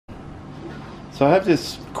So I have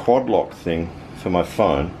this quad lock thing for my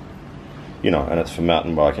phone, you know, and it's for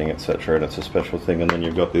mountain biking, etc. And it's a special thing. And then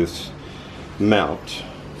you've got this mount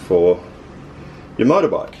for your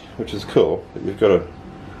motorbike, which is cool. But you've got to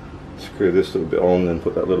screw this little bit on, then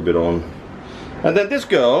put that little bit on. And then this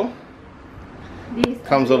girl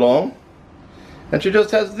comes along and she just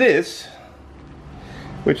has this,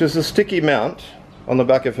 which is a sticky mount on the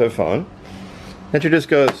back of her phone. And she just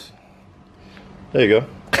goes, there you go.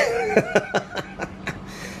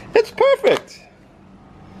 It's perfect.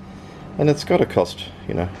 And it's got to cost,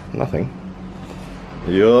 you know, nothing.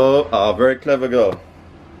 You are a very clever girl.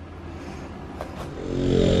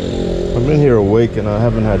 I've been here a week and I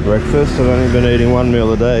haven't had breakfast. I've only been eating one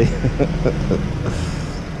meal a day.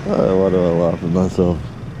 Oh, why do I laugh at myself?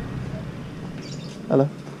 Hello.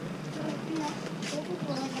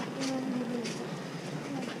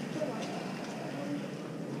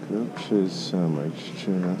 Grilled cheese sandwich,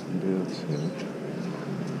 tuna, BLT,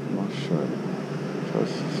 mushroom,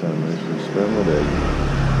 toasted sandwich with scrambled egg,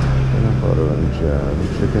 peanut butter and jam,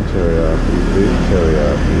 chicken teriyaki, beef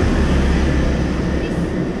teriyaki.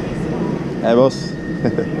 Hey boss.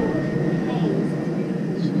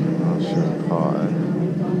 Mushroom pie.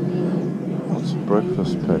 What's a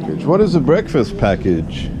breakfast package? What is a breakfast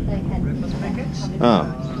package? Breakfast package? Ah.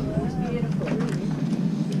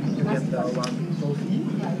 You get one coffee,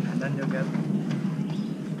 and then you get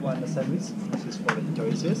one sandwich. This is for the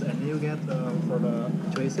choices, and you get for the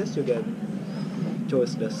choices you get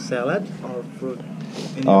choose the salad or fruit.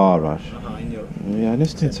 In Oh, your, right. In your Yeah, I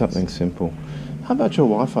just need something simple. How about your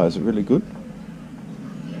Wi-Fi? Is it really good?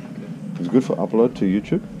 It's good for upload to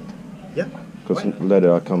YouTube? Yeah. Because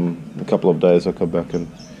later I come, a couple of days I'll come back and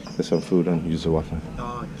get some food and use the Wi-Fi.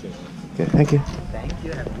 Oh, okay. Okay, thank you. Thank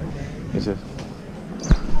you. Have a good day. Yes, sir.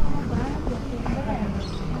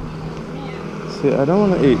 See, I don't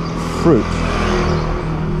want to eat fruit.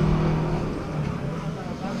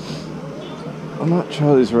 I might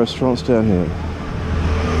try these restaurants down here.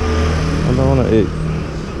 I don't want to eat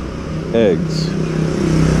eggs.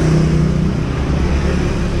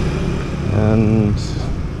 And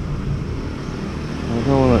I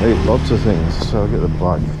don't want to eat lots of things, so I'll get the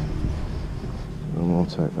bike. And we'll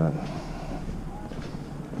take that.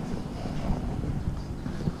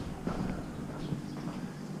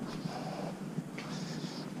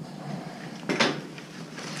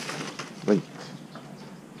 Wait.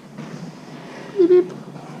 Beep, beep.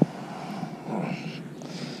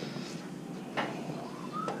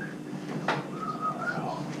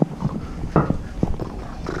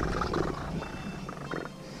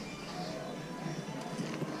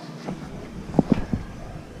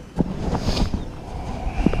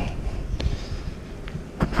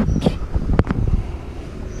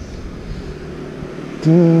 I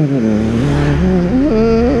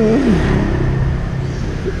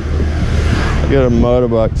got a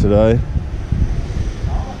motorbike today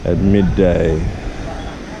at midday,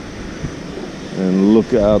 and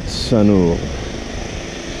look out Sanur.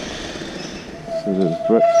 So there's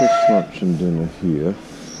breakfast, lunch and dinner here.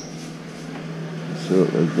 Let's see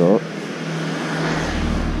what they've got.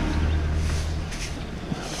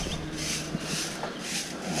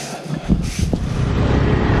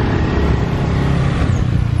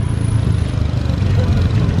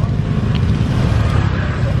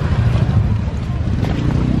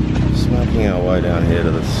 Our way down here to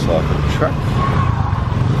the cycle track.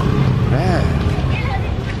 Man,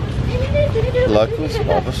 locals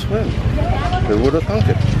love a swim. Who would have thunk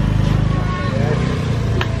it?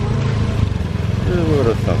 Who would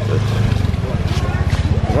have thunk it?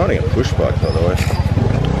 I'm riding a push bike, by the way.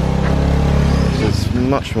 This is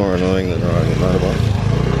much more annoying than riding a motorbike.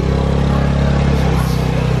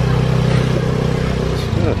 Just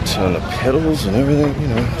gonna turn the pedals and everything, you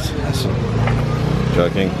know, it's a hassle.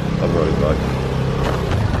 Joking, I've rode a bike.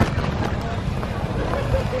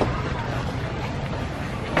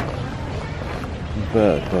 Not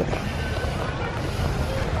bad, but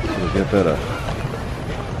it'll get better.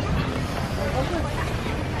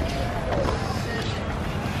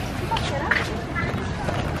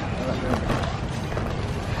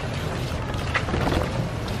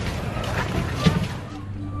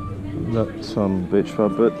 That's some beach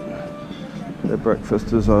pub, but their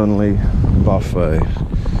breakfast is only buffet,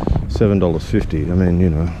 $7.50. I mean, you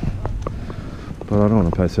know, but I don't want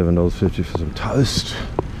to pay $7.50 for some toast.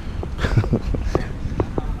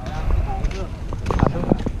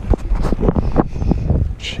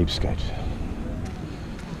 Cheapskate.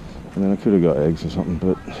 I mean, I could have got eggs or something,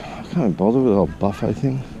 but I can't bother with the whole buffet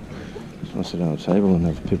thing. I just want to sit down at a table and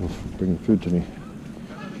have people bring food to me.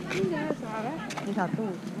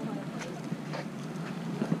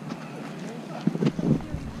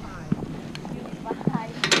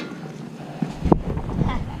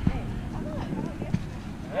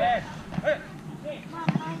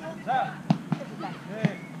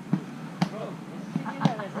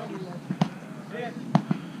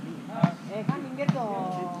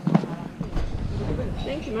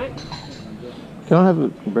 Thank you, mate. Can I have a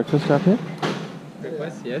breakfast out here?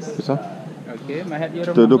 Breakfast, yes. This one? Okay, may I have your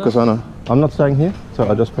room Duduk ke number? sana. I'm not staying here, so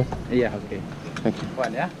I just pay. Yeah, okay. Thank you.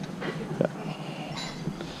 One, yeah?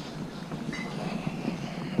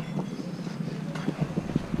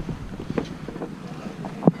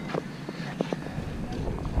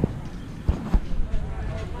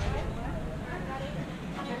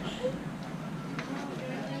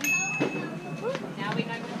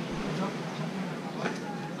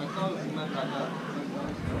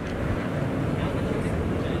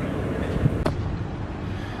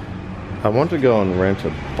 I want to go and rent a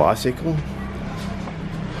bicycle,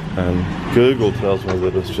 and Google tells me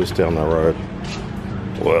that it's just down the road.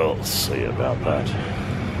 We'll see about that.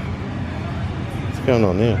 What's going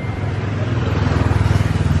on here?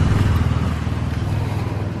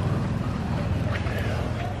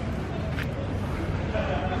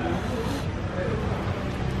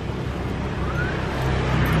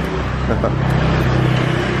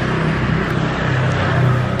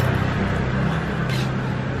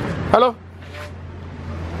 Hello.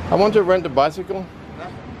 I want to rent a bicycle.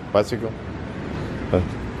 Bicycle.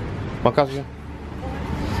 Makasih.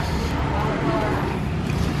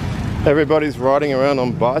 Everybody's riding around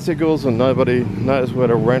on bicycles and nobody knows where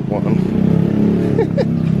to rent one.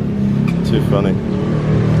 Too funny.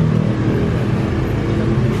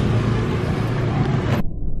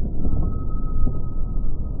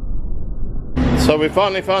 So we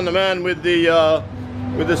finally found the man with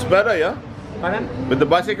the spreader, yeah? Pardon? With the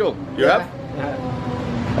bicycle, you have?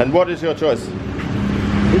 Yeah. And what is your choice?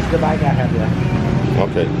 This is the bike I have, yeah.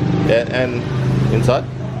 Okay. And inside?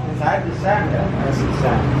 Inside the sand, yeah. That's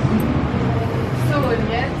inside. So,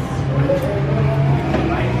 yes.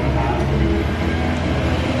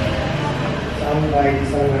 Some like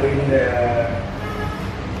some in the...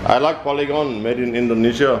 I like Polygon, made in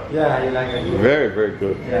Indonesia. Yeah, you like it? Very, very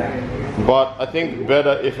good. Yeah. But I think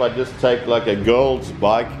better if I just take like a girl's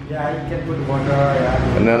bike Yeah, you can put water,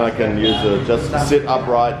 yeah. and then I can use just sit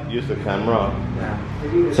upright, use the camera.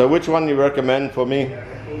 Yeah. So which one you recommend for me?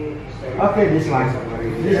 Okay, this one.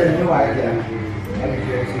 This is a new idea.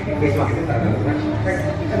 This one.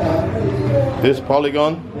 This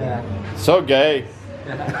Polygon? Yeah. So gay.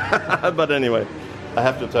 But anyway, I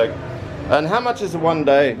have to take. And how much is one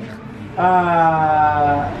day?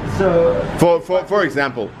 So For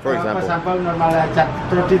example, for example, normally I charge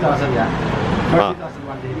 30,000, yeah. 30,000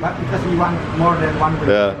 one day. But because you want more than one day,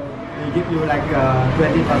 Yeah. we give you like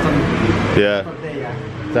 20,000 Yeah. per day,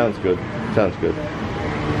 yeah. Sounds good. Sounds good.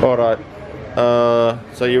 All right.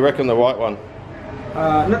 So you reckon the white one?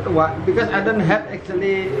 Not white, because I don't have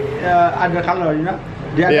actually other color, you know.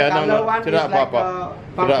 The other color one Tidak is like apa-apa.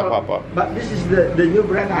 Tidak purple. apa-apa. But this is the new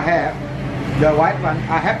brand I have. The white one.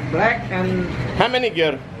 I have black and How many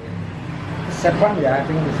gear? 7, yeah, I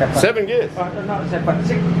think the 7. 7 gears. No, 7,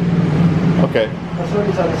 6. Okay. Also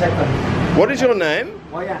this is the 7. What is your name?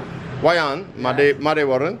 Wayan. Wayan. Made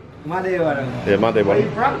Warren. Madewaran. Yeah, Made Where are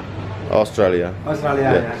you Warren. from? Australia. Australia,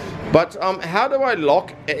 Yeah. yeah. But how do I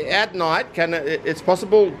lock at night? Can it's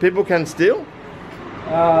possible people can steal?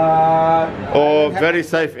 Or very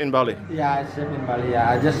safe in Bali? Yeah, it's safe in Bali.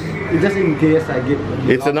 Yeah, just in case I give.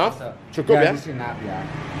 It's enough? So, Cukup, yeah, yeah? it's enough.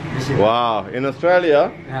 Yeah. It's enough. Wow. In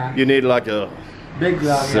Australia, Yeah. you need like a Big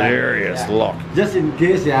lock. serious yeah. lock. Just in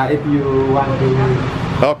case, yeah, if you want to.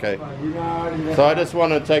 Okay. So I just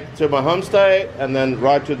want to take to my homestay and then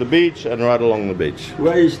ride to the beach and ride along the beach.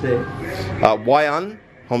 Where you stay? Wayan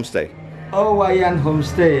Homestay. Oh, Wayan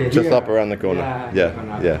Homestay. Just here. up around the corner. Yeah,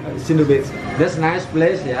 yeah. Sanur Beach. That's nice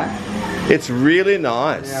place, yeah. It's really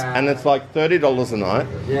nice, Yeah. and it's like $30 a night.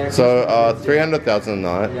 Yeah, So 300,000 a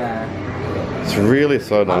night. Yeah. It's really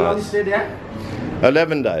so How long you nice. stay there?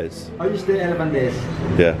 11 days. Oh, you stay 11 days.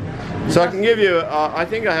 Yeah. So I can give you. I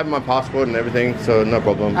think I have my passport and everything, so no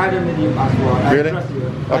problem. I don't need your passport. Really? I trust you.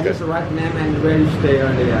 Okay. I just write name and where you stay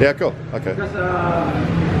on there. Yeah, cool. Okay. Because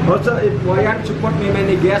also if Wayan support me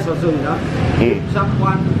many guests also, you know. If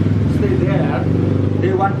someone stay there,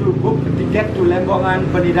 they want to book a ticket to Lembongan,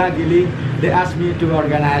 Penida, Gili, they ask me to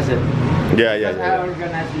organize it. Yeah, yeah, Because I yeah.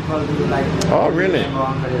 organize people to like. Oh, really?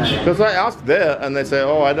 Lembongan, Penida, yeah. Because I asked there, and they say,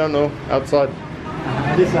 "Oh, I don't know, outside."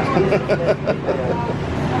 This one.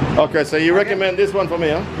 Okay, so you recommend this one for me,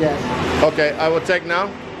 huh? Yes. Okay, I will take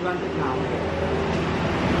now. You want it now?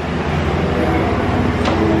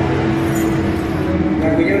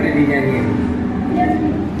 Lagunya udah dinyanyiin.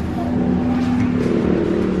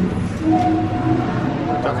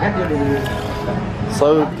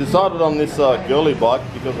 So decided on this girly bike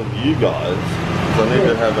because of you guys. So I need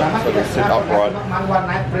to have it so they sit upright.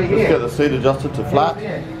 Let's get the seat adjusted to flat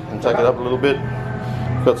and take it up a little bit.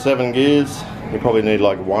 Got 7 gears. You probably need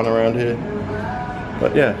like one around here.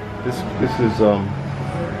 But yeah, this is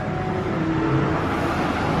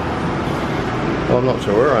well, I'm not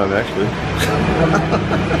sure where I am actually.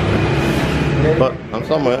 But I'm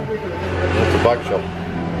somewhere. It's a bike shop.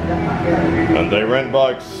 And they rent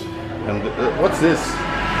bikes. And what's this?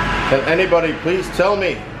 Can anybody please tell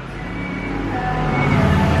me